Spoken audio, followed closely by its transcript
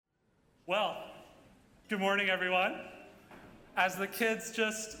Well, good morning, everyone. As the kids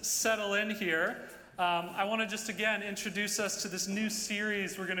just settle in here, I want to just again introduce us to this new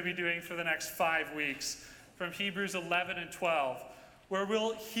series we're going to be doing for the next 5 weeks from Hebrews 11 and 12, where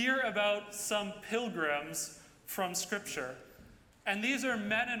we'll hear about some pilgrims from Scripture. And these are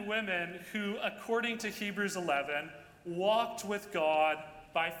men and women who, according to Hebrews 11, walked with God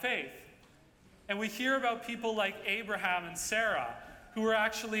by faith. And we hear about people like Abraham and Sarah, who were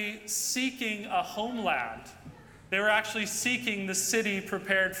actually seeking a homeland. They were actually seeking the city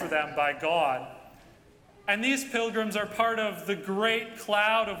prepared for them by God. And these pilgrims are part of the great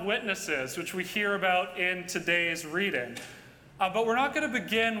cloud of witnesses, which we hear about in today's reading. But we're not going to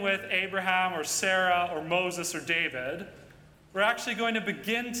begin with Abraham or Sarah or Moses or David. We're actually going to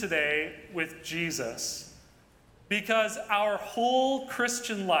begin today with Jesus. Because our whole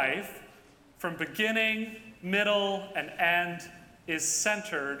Christian life, from beginning, middle, and end, is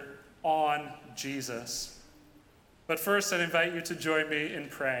centered on Jesus. But first, I'd invite you to join me in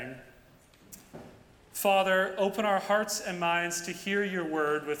praying. Father, open our hearts and minds to hear your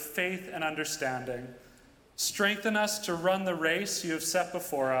word with faith and understanding. Strengthen us to run the race you have set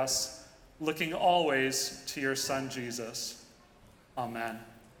before us, looking always to your Son, Jesus. Amen.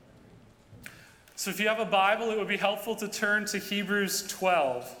 So if you have a Bible, it would be helpful to turn to Hebrews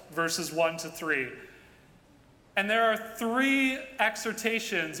 12, verses 1 to 3. And there are 3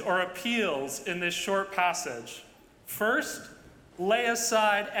 exhortations or appeals in this short passage. First, lay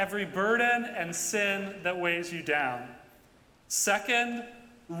aside every burden and sin that weighs you down. Second,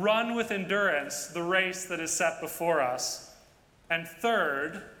 run with endurance the race that is set before us. And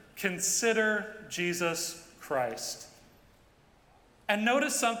third, consider Jesus Christ. And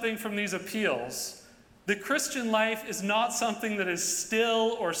notice something from these appeals. The Christian life is not something that is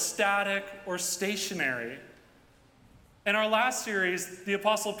still or static or stationary. In our last series, the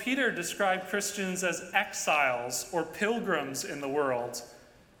Apostle Peter described Christians as exiles or pilgrims in the world.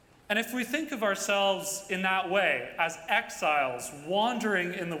 And if we think of ourselves in that way, as exiles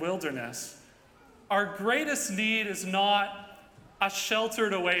wandering in the wilderness, our greatest need is not a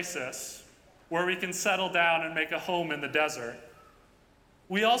sheltered oasis where we can settle down and make a home in the desert.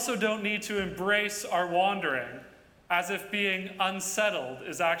 We also don't need to embrace our wandering as if being unsettled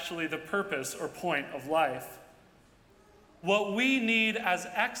is actually the purpose or point of life. What we need as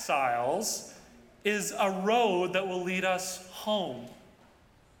exiles is a road that will lead us home.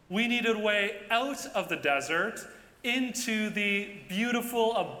 We need a way out of the desert into the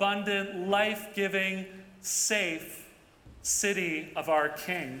beautiful, abundant, life-giving, safe city of our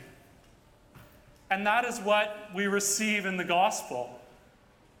King. And that is what we receive in the gospel.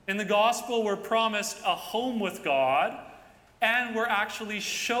 In the gospel, we're promised a home with God, and we're actually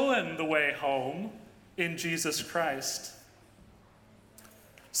shown the way home in Jesus Christ.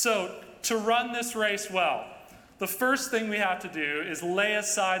 So, to run this race well, the first thing we have to do is lay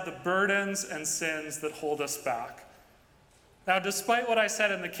aside the burdens and sins that hold us back. Now, despite what I said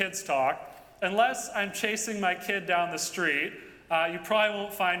in the kids' talk, unless I'm chasing my kid down the street, you probably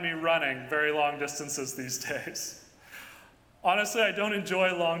won't find me running very long distances these days. Honestly, I don't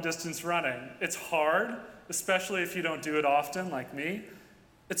enjoy long-distance running. It's hard, especially if you don't do it often, like me.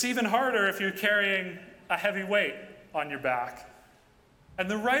 It's even harder if you're carrying a heavy weight on your back. And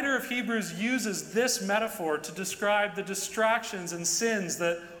the writer of Hebrews uses this metaphor to describe the distractions and sins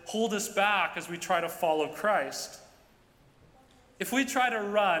that hold us back as we try to follow Christ. If we try to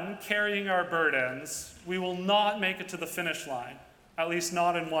run carrying our burdens, we will not make it to the finish line, at least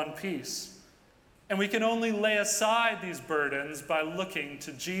not in one piece. And we can only lay aside these burdens by looking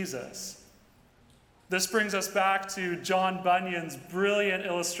to Jesus. This brings us back to John Bunyan's brilliant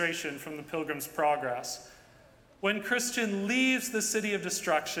illustration from the Pilgrim's Progress. When Christian leaves the city of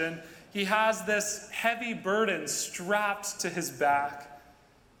destruction, he has this heavy burden strapped to his back.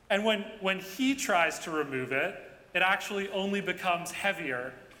 And when he tries to remove it, it actually only becomes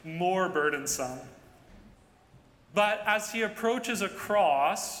heavier, more burdensome. But as he approaches a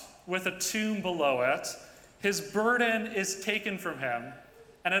cross with a tomb below it, his burden is taken from him,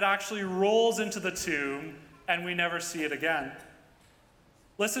 and it actually rolls into the tomb, and we never see it again.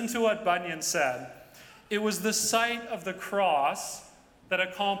 Listen to what Bunyan said. It was the sight of the cross that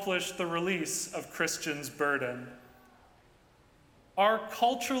accomplished the release of Christian's burden. Our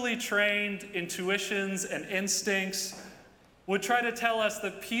culturally trained intuitions and instincts would try to tell us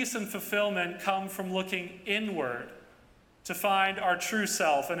that peace and fulfillment come from looking inward to find our true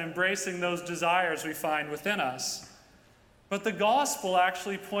self and embracing those desires we find within us. But the gospel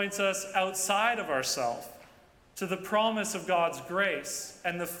actually points us outside of ourselves to the promise of God's grace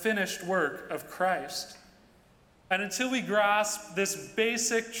and the finished work of Christ. And until we grasp this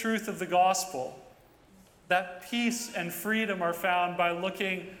basic truth of the gospel, that peace and freedom are found by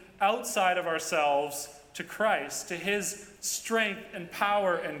looking outside of ourselves to Christ, to his strength and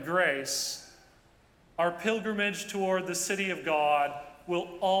power and grace, our pilgrimage toward the city of God will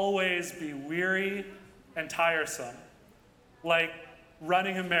always be weary and tiresome, like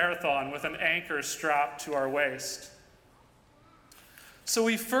running a marathon with an anchor strapped to our waist. So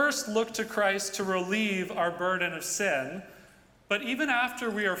we first look to Christ to relieve our burden of sin, but even after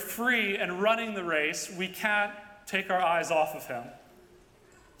we are free and running the race, we can't take our eyes off of him.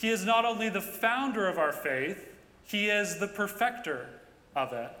 He is not only the founder of our faith, he is the perfecter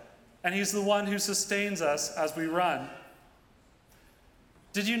of it, and he's the one who sustains us as we run.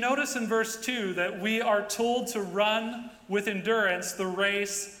 Did you notice in verse 2 that we are told to run with endurance the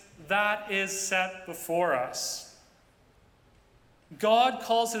race that is set before us? God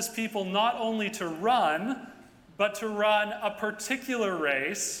calls his people not only to run, but to run a particular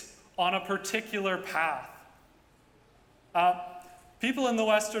race on a particular path. People in the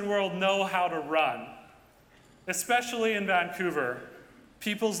Western world know how to run, especially in Vancouver.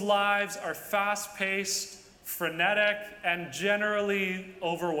 People's lives are fast-paced, frenetic, and generally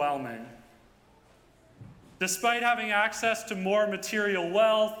overwhelming. Despite having access to more material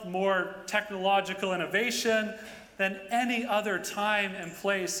wealth, more technological innovation than any other time and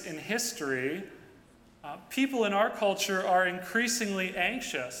place in history, people in our culture are increasingly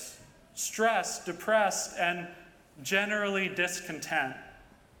anxious, stressed, depressed, and generally discontent.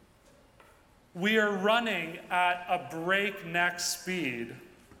 We are running at a breakneck speed,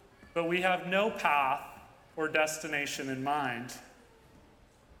 but we have no path or destination in mind.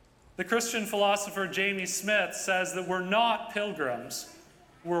 The Christian philosopher Jamie Smith says that we're not pilgrims,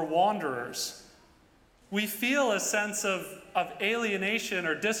 we're wanderers. We feel a sense of alienation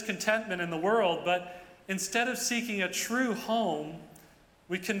or discontentment in the world, but instead of seeking a true home,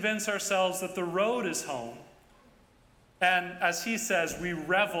 we convince ourselves that the road is home. And as he says, we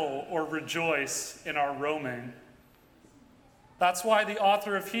revel or rejoice in our roaming. That's why the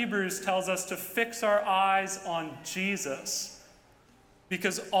author of Hebrews tells us to fix our eyes on Jesus,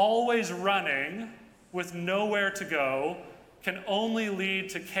 because always running with nowhere to go can only lead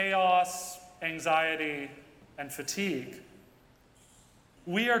to chaos, anxiety, and fatigue.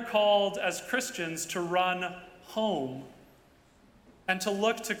 We are called as Christians to run home and to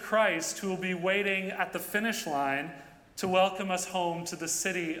look to Christ, who will be waiting at the finish line to welcome us home to the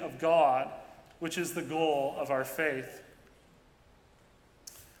city of God, which is the goal of our faith.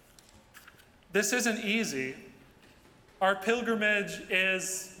 This isn't easy. Our pilgrimage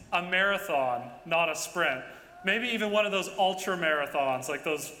is a marathon, not a sprint. Maybe even one of those ultra marathons, like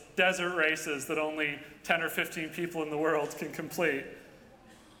those desert races that only 10 or 15 people in the world can complete.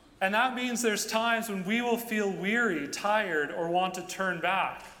 And that means there's times when we will feel weary, tired, or want to turn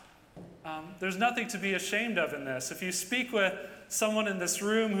back. There's nothing to be ashamed of in this. If you speak with someone in this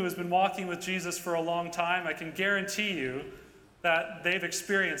room who has been walking with Jesus for a long time, I can guarantee you that they've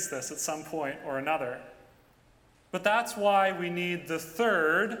experienced this at some point or another. But that's why we need the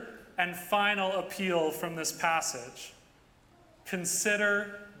third and final appeal from this passage.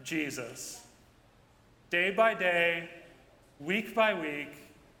 Consider Jesus. Day by day, week by week,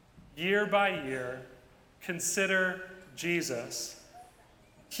 year by year, consider Jesus.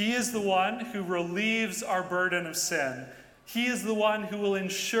 He is the one who relieves our burden of sin. He is the one who will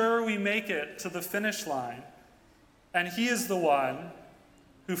ensure we make it to the finish line. And he is the one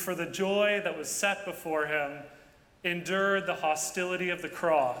who, for the joy that was set before him, endured the hostility of the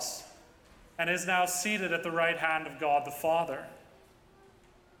cross and is now seated at the right hand of God the Father.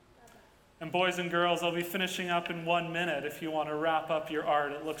 And boys and girls, I'll be finishing up in 1 minute if you want to wrap up your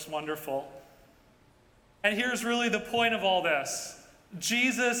art. It looks wonderful. And here's really the point of all this.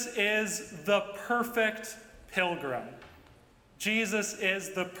 Jesus is the perfect pilgrim. Jesus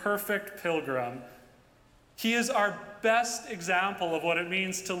is the perfect pilgrim. He is our best example of what it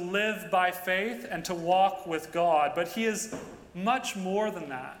means to live by faith and to walk with God. But he is much more than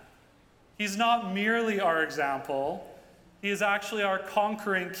that. He's not merely our example. He is actually our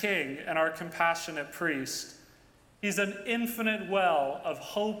conquering king and our compassionate priest. He's an infinite well of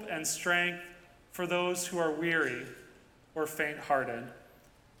hope and strength for those who are weary or faint-hearted.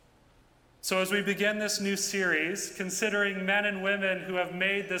 So as we begin this new series, considering men and women who have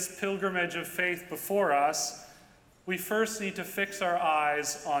made this pilgrimage of faith before us, we first need to fix our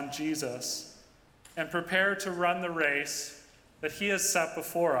eyes on Jesus and prepare to run the race that he has set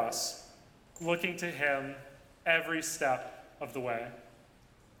before us, looking to him every step of the way.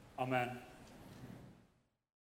 Amen.